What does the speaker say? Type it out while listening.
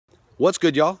What's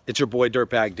good, y'all? It's your boy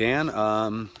Dirtbag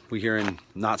Dan. We here in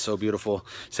not so beautiful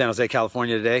San Jose,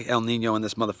 California today. El Nino in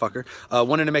this motherfucker.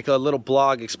 Wanted to make a little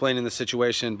blog explaining the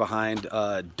situation behind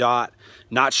Dot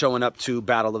not showing up to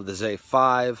Battle of the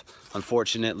Z5.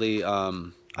 Unfortunately, I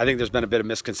think there's been a bit of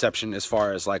misconception as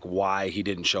far as like why he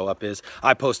didn't show up.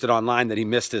 I posted online that he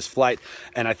missed his flight,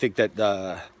 and I think that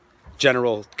the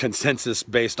general consensus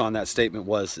based on that statement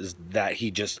is that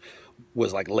he just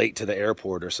was like late to the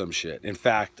airport or some shit. In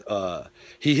fact,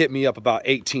 he hit me up about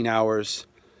 18 hours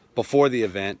before the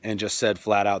event and just said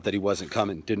flat out that he wasn't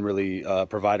coming. Didn't really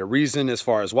provide a reason as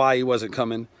far as why he wasn't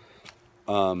coming.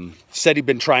 Said he'd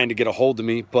been trying to get a hold of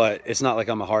me, but it's not like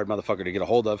I'm a hard motherfucker to get a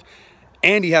hold of.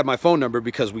 And he had my phone number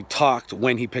because we talked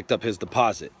when he picked up his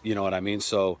deposit. You know what I mean?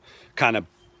 So kind of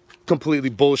completely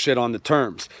bullshit on the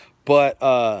terms.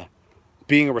 But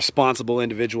being a responsible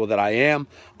individual that I am,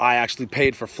 I actually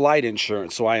paid for flight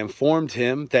insurance. So I informed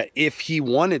him that if he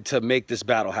wanted to make this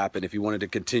battle happen, if he wanted to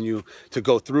continue to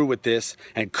go through with this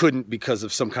and couldn't because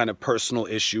of some kind of personal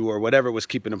issue or whatever was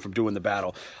keeping him from doing the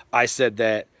battle, I said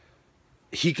that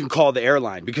he can call the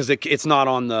airline because it's not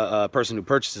on the person who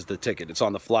purchases the ticket. It's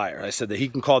on the flyer. I said that he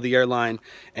can call the airline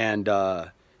and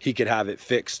he could have it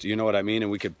fixed, you know what I mean? And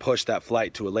we could push that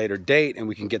flight to a later date and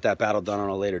we can get that battle done on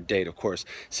a later date. Of course,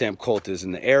 Sam Colt is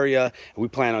in the area. And we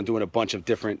plan on doing a bunch of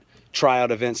different tryout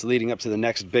events leading up to the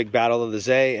next big battle of the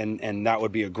Z, and that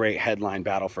would be a great headline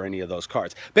battle for any of those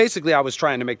cards. Basically, I was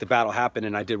trying to make the battle happen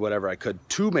and I did whatever I could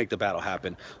to make the battle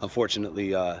happen.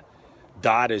 Unfortunately,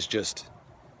 Dot is just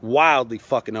wildly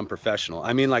fucking unprofessional.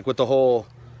 I mean, like with the whole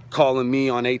calling me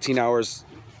on 18 hours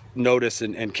notice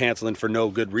and canceling for no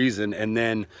good reason, and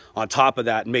then on top of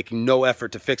that making no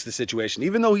effort to fix the situation,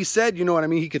 even though he said, you know what I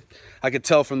mean, I could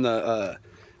tell from the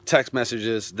text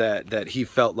messages that he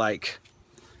felt like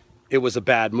it was a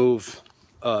bad move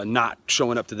not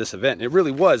showing up to this event. And it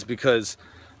really was, because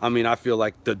I mean, I feel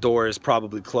like the door is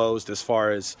probably closed as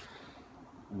far as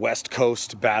West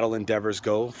Coast battle endeavors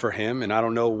go for him, and I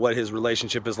don't know what his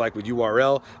relationship is like with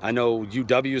URL. I know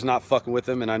UW is not fucking with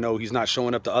him, and I know he's not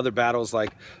showing up to other battles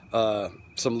like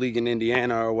some league in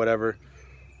Indiana or whatever.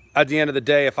 At the end of the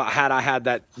day, if I had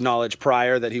that knowledge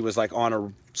prior that he was like on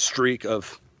a streak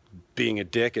of being a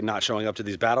dick and not showing up to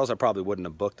these battles, I probably wouldn't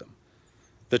have booked him.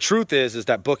 The truth is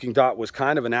that booking Dot was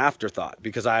kind of an afterthought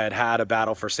because I had a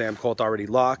battle for Sam Colt already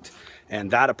locked,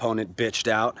 and that opponent bitched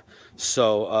out.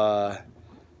 So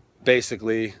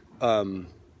basically, I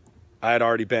had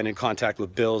already been in contact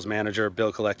with Bill's manager,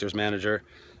 Bill Collector's manager.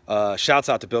 Shouts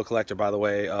out to Bill Collector, by the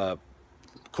way.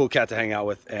 Cool cat to hang out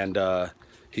with, and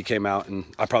he came out, and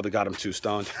I probably got him too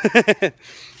stoned.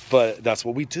 But that's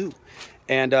what we do.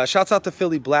 And shouts out to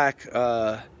Philly Black,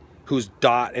 who's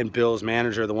Dot and Bill's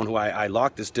manager, the one who I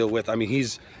locked this deal with. I mean,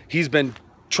 he's been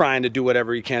trying to do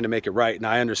whatever he can to make it right, and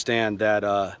I understand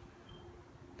that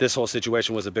this whole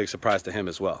situation was a big surprise to him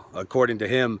as well. According to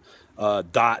him,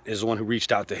 Dot is the one who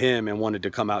reached out to him and wanted to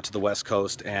come out to the West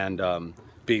Coast, and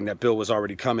being that Bill was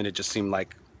already coming, it just seemed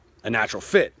like a natural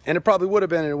fit. And it probably would have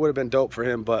been, and it would have been dope for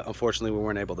him, but unfortunately we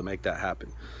weren't able to make that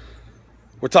happen.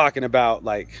 We're talking about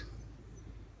like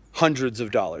hundreds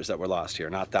of dollars that were lost here,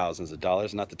 not thousands of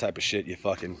dollars. Not the type of shit you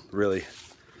fucking really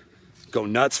go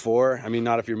nuts for. I mean,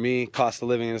 not if you're me. Cost of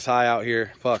living is high out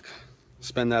here. Fuck,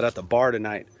 spend that at the bar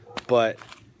tonight. But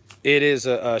it is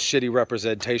a shitty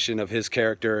representation of his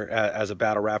character as a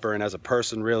battle rapper and as a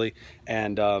person, really.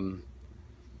 And,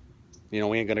 you know,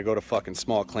 we ain't gonna go to fucking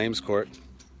small claims court.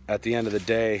 At the end of the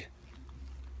day,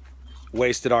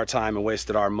 wasted our time and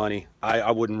wasted our money. I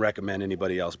wouldn't recommend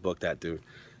anybody else book that dude.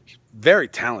 Very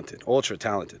talented, ultra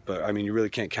talented, but I mean, you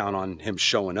really can't count on him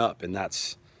showing up, and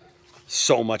that's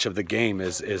so much of the game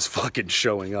is fucking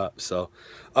showing up. So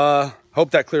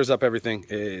hope that clears up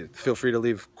everything. Feel free to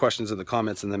leave questions in the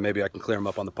comments, and then maybe I can clear them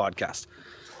up on the podcast.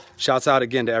 Shouts out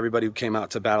again to everybody who came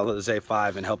out to Battle of the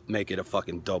Z5 and helped make it a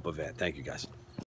fucking dope event. Thank you guys.